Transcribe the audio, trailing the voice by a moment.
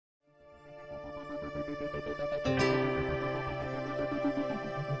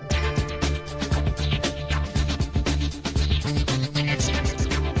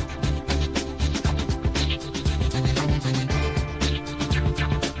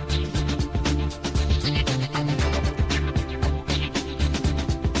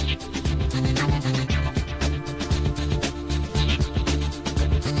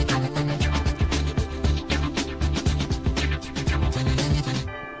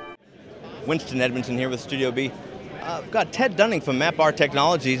Winston Edmondson here with Studio B. I've got Ted Dunning from MapR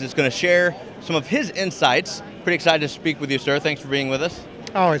Technologies that's going to share some of his insights. Pretty excited to speak with you, sir. Thanks for being with us.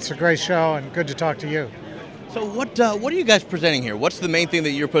 Oh, it's a great show and good to talk to you. So what are you guys presenting here? What's the main thing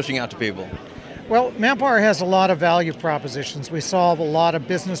that you're pushing out to people? Well, MapR has a lot of value propositions. We solve a lot of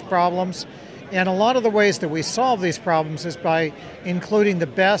business problems, and a lot of the ways that we solve these problems is by including the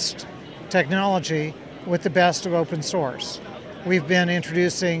best technology with the best of open source. We've been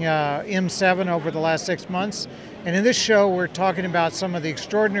introducing M7 over the last 6 months, and in this show we're talking about some of the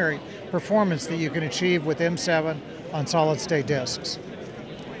extraordinary performance that you can achieve with M7 on solid-state disks.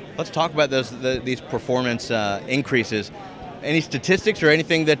 Let's talk about these performance increases. Any statistics or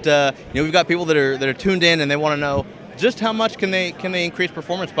anything that we've got people that are tuned in and they want to know just how much can they increase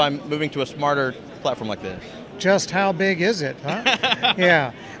performance by moving to a smarter platform like this? Just how big is it, huh?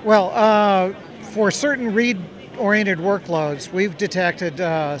 Yeah. Well, for certain read-oriented workloads, we've detected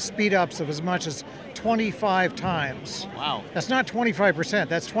speed-ups of as much as 25 times. Wow. That's not 25%,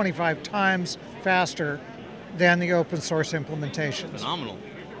 that's 25 times faster than the open source implementations. Phenomenal.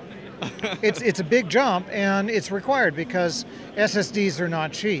 It's a big jump, and it's required because SSDs are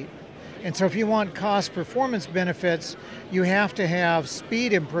not cheap. And so if you want cost performance benefits, you have to have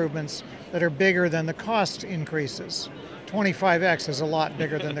speed improvements that are bigger than the cost increases. 25x is a lot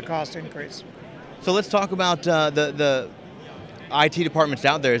bigger than the cost increase. So let's talk about the IT departments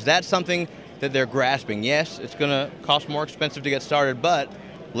out there. Is that something that they're grasping? Yes, it's going to cost more expensive to get started, but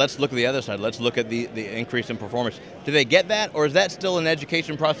let's look at the other side. Let's look at the increase in performance. Do they get that, or is that still an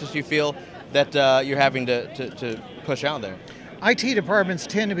education process you feel that you're having to push out there? IT departments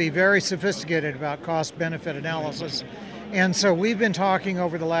tend to be very sophisticated about cost-benefit analysis, and so we've been talking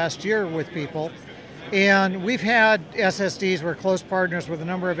over the last year with people, and we've had SSDs, we're close partners with a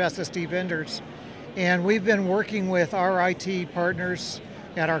number of SSD vendors, and we've been working with our IT partners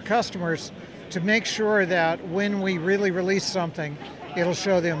and our customers to make sure that when we really release something, it'll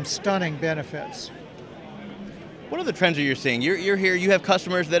show them stunning benefits. What are the trends that you're seeing? You're here, you have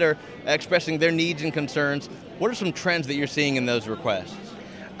customers that are expressing their needs and concerns. What are some trends that you're seeing in those requests?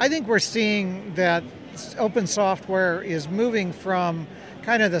 I think we're seeing that open software is moving from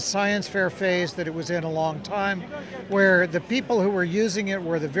kind of the science fair phase that it was in a long time, where the people who were using it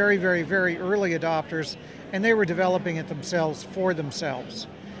were the very, very, very early adopters, and they were developing it themselves for themselves.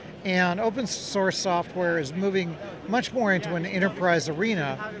 And open source software is moving much more into an enterprise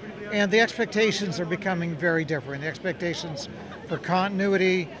arena, and the expectations are becoming very different. The expectations for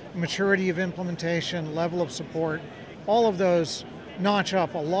continuity, maturity of implementation, level of support, all of those notch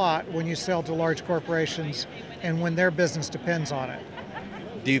up a lot when you sell to large corporations and when their business depends on it.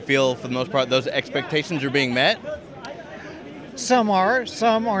 Do you feel, for the most part, those expectations are being met? Some are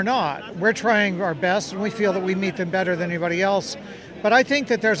not. We're trying our best, and we feel that we meet them better than anybody else. But I think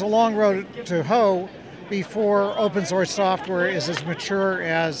that there's a long road to hoe before open source software is as mature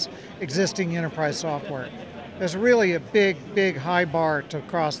as existing enterprise software. There's really a big high bar to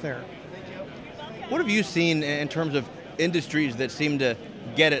cross there. What have you seen in terms of industries that seem to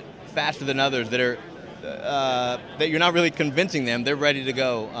get it faster than others, that are that you're not really convincing them, they're ready to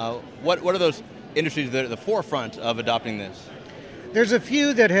go? What are those industries that are at the forefront of adopting this? There's a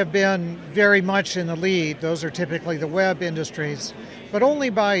few that have been very much in the lead. Those are typically the web industries, but only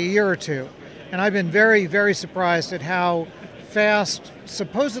by a year or two. And I've been very, very surprised at how fast,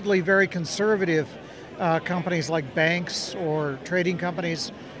 supposedly very conservative companies like banks or trading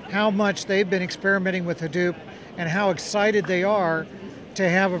companies, how much they've been experimenting with Hadoop and how excited they are to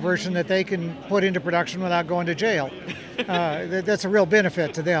have a version that they can put into production without going to jail. That's a real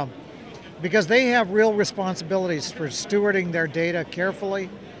benefit to them, because they have real responsibilities for stewarding their data carefully,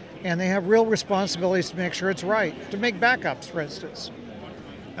 and they have real responsibilities to make sure it's right, to make backups, for instance.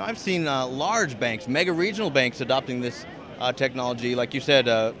 Now, I've seen large banks, mega regional banks adopting this technology, like you said,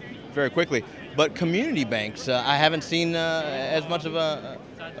 very quickly. But community banks, I haven't seen as much of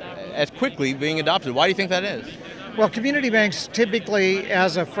as quickly being adopted. Why do you think that is? Well, community banks typically,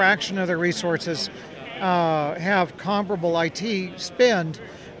 as a fraction of their resources, have comparable IT spend,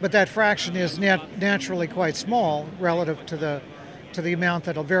 but that fraction is naturally quite small relative to the amount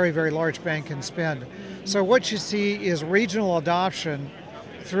that a very, very large bank can spend. So what you see is regional adoption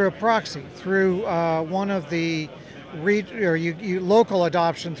through a proxy, through one of the local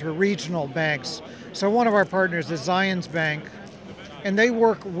adoption through regional banks. So one of our partners is Zions Bank, and they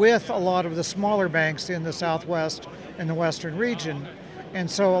work with a lot of the smaller banks in the Southwest and the Western region. And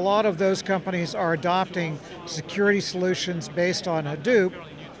so a lot of those companies are adopting security solutions based on Hadoop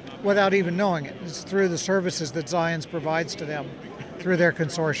without even knowing it. It's through the services that Zions provides to them through their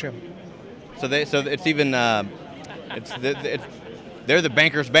consortium. So it's even they're the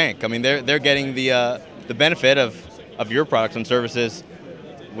banker's bank. I mean, they're getting the benefit of your products and services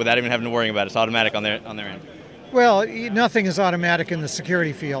without even having to worry about it. It's automatic on their end. Well, nothing is automatic in the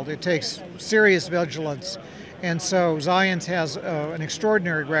security field. It takes serious vigilance. And so Zions has an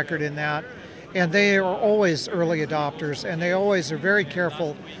extraordinary record in that. And they are always early adopters, and they always are very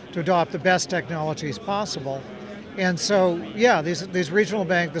careful to adopt the best technologies possible. And so, yeah, these regional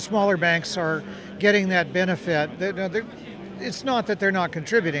banks, the smaller banks are getting that benefit. It's not that they're not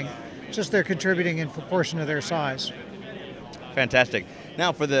contributing, just they're contributing in proportion to their size. Fantastic.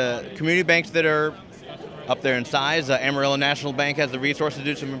 Now, for the community banks that are up there in size, Amarillo National Bank has the resources to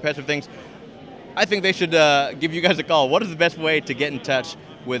do some impressive things. I think they should give you guys a call. What is the best way to get in touch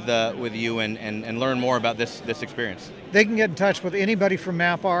with you and learn more about this experience? They can get in touch with anybody from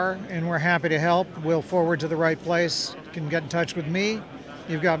MapR, and we're happy to help. We'll forward to the right place. You can get in touch with me.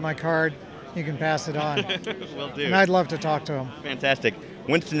 You've got my card. You can pass it on. Will do. And I'd love to talk to them. Fantastic.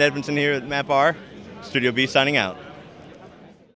 Winston Edmondson here at MapR. Studio B signing out.